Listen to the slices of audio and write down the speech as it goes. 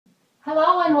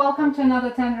Hello and welcome to another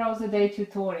 10 rows a day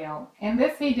tutorial. In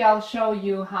this video I'll show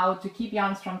you how to keep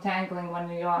yarns from tangling when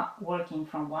you are working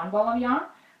from one ball of yarn,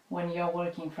 when you're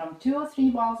working from 2 or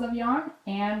 3 balls of yarn,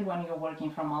 and when you're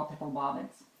working from multiple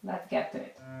bobbins. Let's get to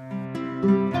it.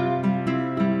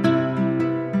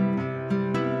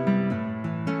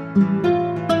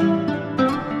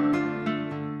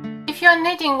 If you're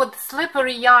knitting with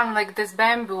slippery yarn like this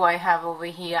bamboo I have over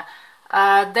here,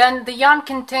 then the yarn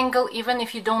can tangle even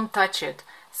if you don't touch it.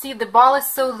 See, the ball is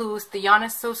so loose, the yarn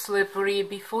is so slippery,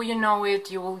 before you know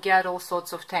it you will get all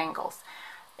sorts of tangles.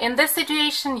 In this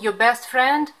situation your best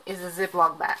friend is a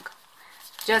Ziploc bag.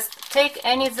 Just take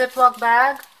any Ziploc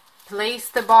bag, place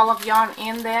the ball of yarn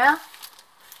in there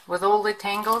with all the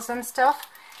tangles and stuff,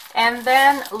 and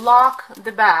then lock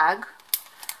the bag,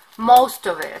 most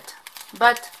of it,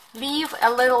 but leave a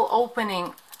little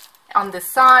opening on the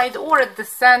side or at the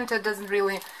center, doesn't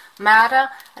really matter.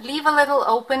 Leave a little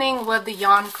opening where the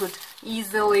yarn could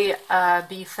easily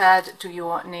be fed to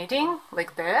your knitting,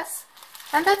 like this,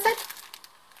 and that's it.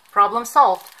 Problem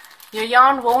solved. Your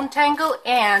yarn won't tangle,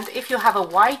 and if you have a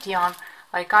white yarn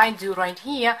like I do right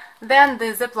here, then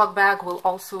the Ziploc bag will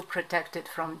also protect it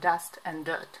from dust and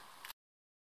dirt.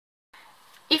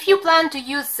 If you plan to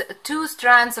use 2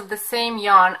 strands of the same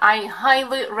yarn, I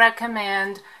highly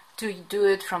recommend to do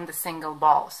it from the single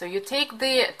ball. So you take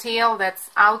the tail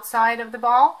that's outside of the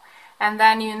ball, and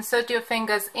then you insert your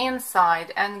fingers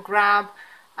inside and grab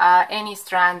any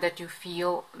strand that you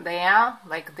feel there,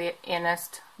 like the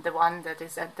innerst, the one that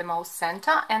is at the most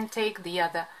center, and take the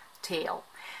other tail.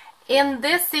 In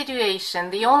this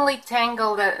situation, the only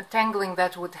tangling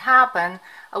that would happen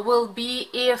will be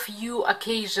if you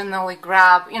occasionally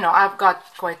grab, I've got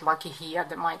quite lucky here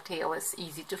that my tail is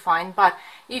easy to find, but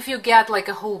if you get like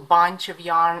a whole bunch of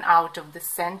yarn out of the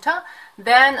center,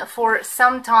 then for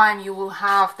some time you will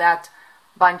have that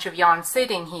bunch of yarn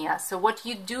sitting here. So what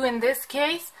you do in this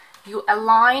case, you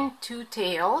align 2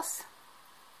 tails,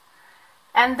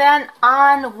 and then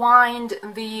unwind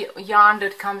the yarn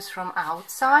that comes from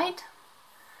outside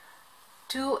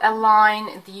to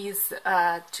align these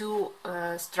 2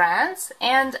 strands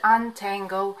and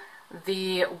untangle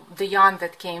the yarn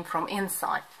that came from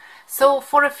inside. So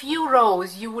for a few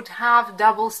rows you would have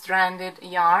double-stranded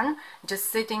yarn just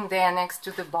sitting there next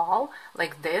to the ball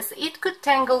like this. It could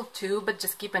tangle too, but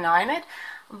just keep an eye on it.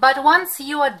 But once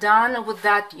you are done with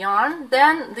that yarn,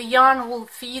 then the yarn will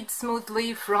feed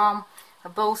smoothly from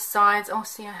both sides. Oh,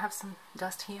 see, I have some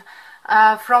dust here.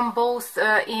 From both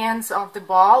ends of the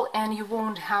ball, and you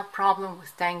won't have problem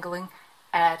with tangling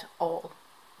at all.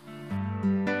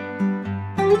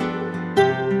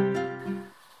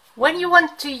 When you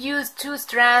want to use 2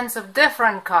 strands of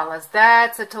different colors,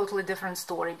 that's a totally different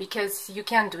story, because you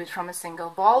can't do it from a single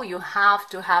ball. You have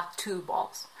to have 2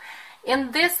 balls.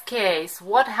 In this case,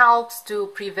 what helps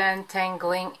to prevent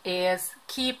tangling is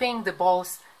keeping the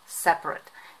balls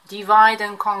separate. Divide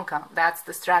and conquer, that's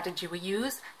the strategy we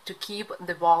use to keep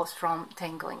the balls from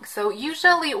tangling. So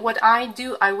usually what I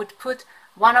do, I would put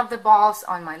one of the balls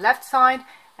on my left side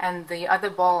and the other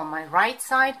ball on my right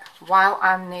side while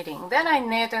I'm knitting. Then I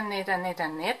knit and knit and knit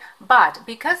and knit, but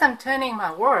because I'm turning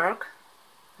my work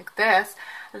like this,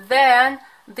 then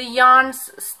the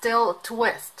yarns still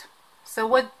twist. So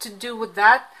what to do with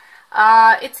that?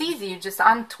 It's easy, you just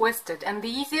untwist it, and the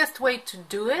easiest way to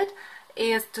do it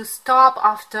is to stop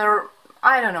after,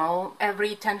 I don't know,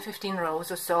 every 10-15 rows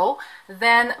or so,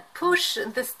 then push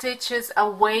the stitches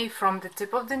away from the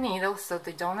tip of the needle so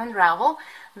they don't unravel,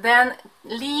 then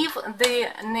leave the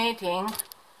knitting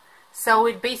so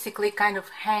it basically kind of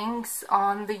hangs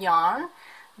on the yarn,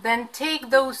 then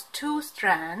take those 2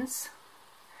 strands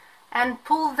and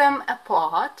pull them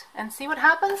apart and see what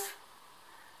happens.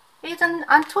 It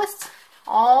untwists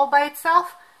all by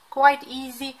itself, quite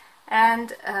easy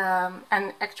and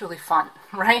actually fun,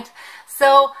 right?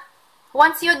 So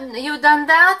once you've done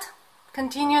that,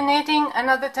 continue knitting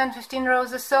another 10-15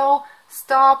 rows or so,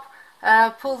 stop,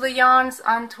 pull the yarns,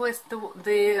 untwist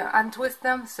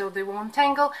them so they won't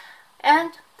tangle,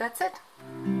 and that's it.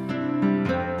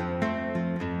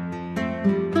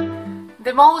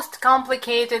 The most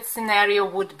complicated scenario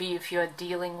would be if you're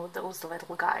dealing with those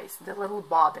little guys, the little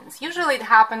bobbins. Usually it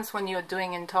happens when you're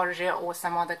doing intarsia or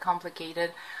some other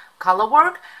complicated color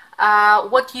work.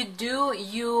 What you do,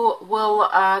 you will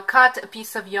cut a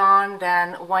piece of yarn,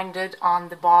 then wind it on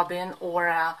the bobbin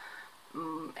or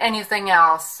anything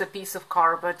else, a piece of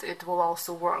carpet, it will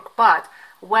also work. But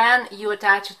when you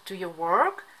attach it to your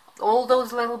work, all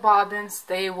those little bobbins,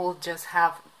 they will just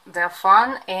have their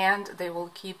fun, and they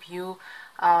will keep you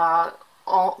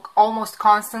almost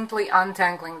constantly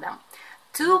untangling them.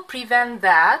 To prevent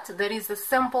that, there is a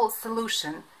simple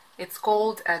solution. It's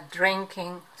called a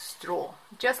drinking straw,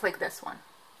 just like this one.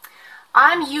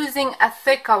 I'm using a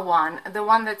thicker one, the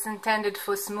one that's intended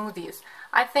for smoothies.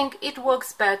 I think it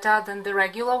works better than the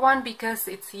regular one because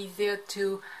it's easier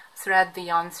to thread the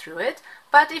yarn through it.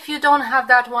 But if you don't have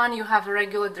that one, you have a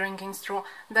regular drinking straw,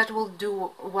 that will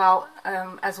do well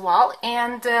as well.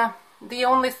 And the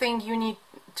only thing you need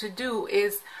to do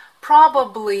is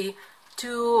probably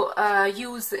to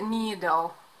use a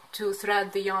needle to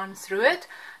thread the yarn through it,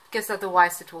 because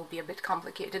otherwise it will be a bit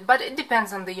complicated, but it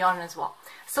depends on the yarn as well.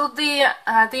 So the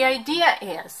idea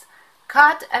is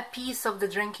cut a piece of the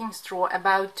drinking straw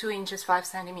about 2 inches 5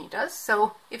 centimeters.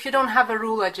 So if you don't have a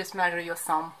ruler, just measure your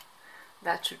thumb.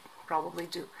 That should probably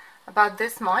do about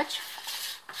this much.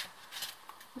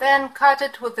 Then cut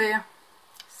it with the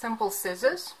simple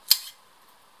scissors.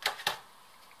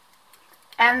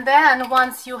 And then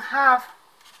once you have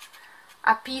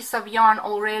a piece of yarn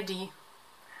already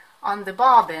on the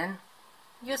bobbin,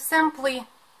 you simply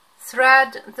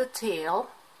thread the tail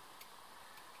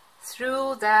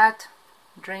through that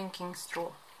drinking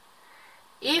straw.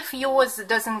 If yours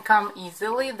doesn't come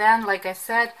easily, then like I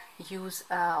said, use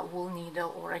a wool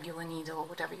needle or regular needle or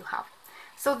whatever you have.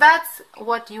 So that's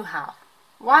what you have.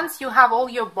 Once you have all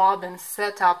your bobbins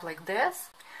set up like this,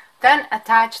 then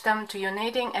attach them to your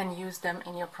knitting and use them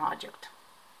in your project.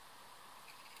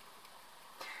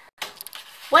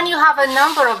 When you have a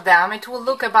number of them, it will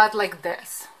look about like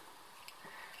this.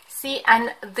 See,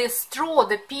 and the straw,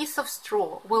 the piece of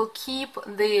straw, will keep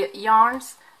the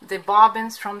yarns, the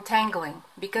bobbins, from tangling,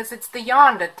 because it's the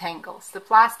yarn that tangles, the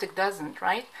plastic doesn't,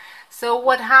 right? So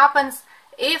what happens,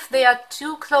 if they are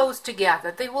too close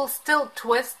together, they will still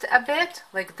twist a bit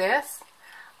like this,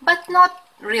 but not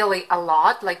really a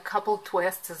lot, like couple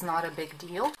twists is not a big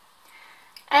deal.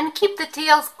 And keep the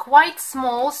tails quite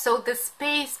small, so the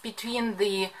space between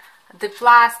the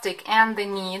plastic and the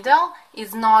needle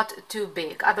is not too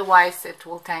big, otherwise it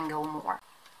will tangle more.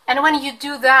 And when you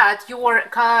do that, your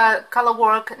color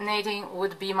work knitting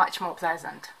would be much more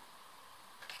pleasant.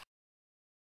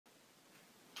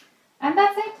 And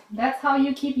that's it. That's how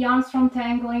you keep yarns from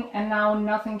tangling, and now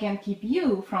nothing can keep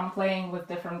you from playing with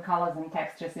different colors and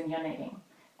textures in your knitting.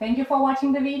 Thank you for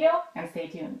watching the video, and stay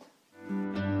tuned.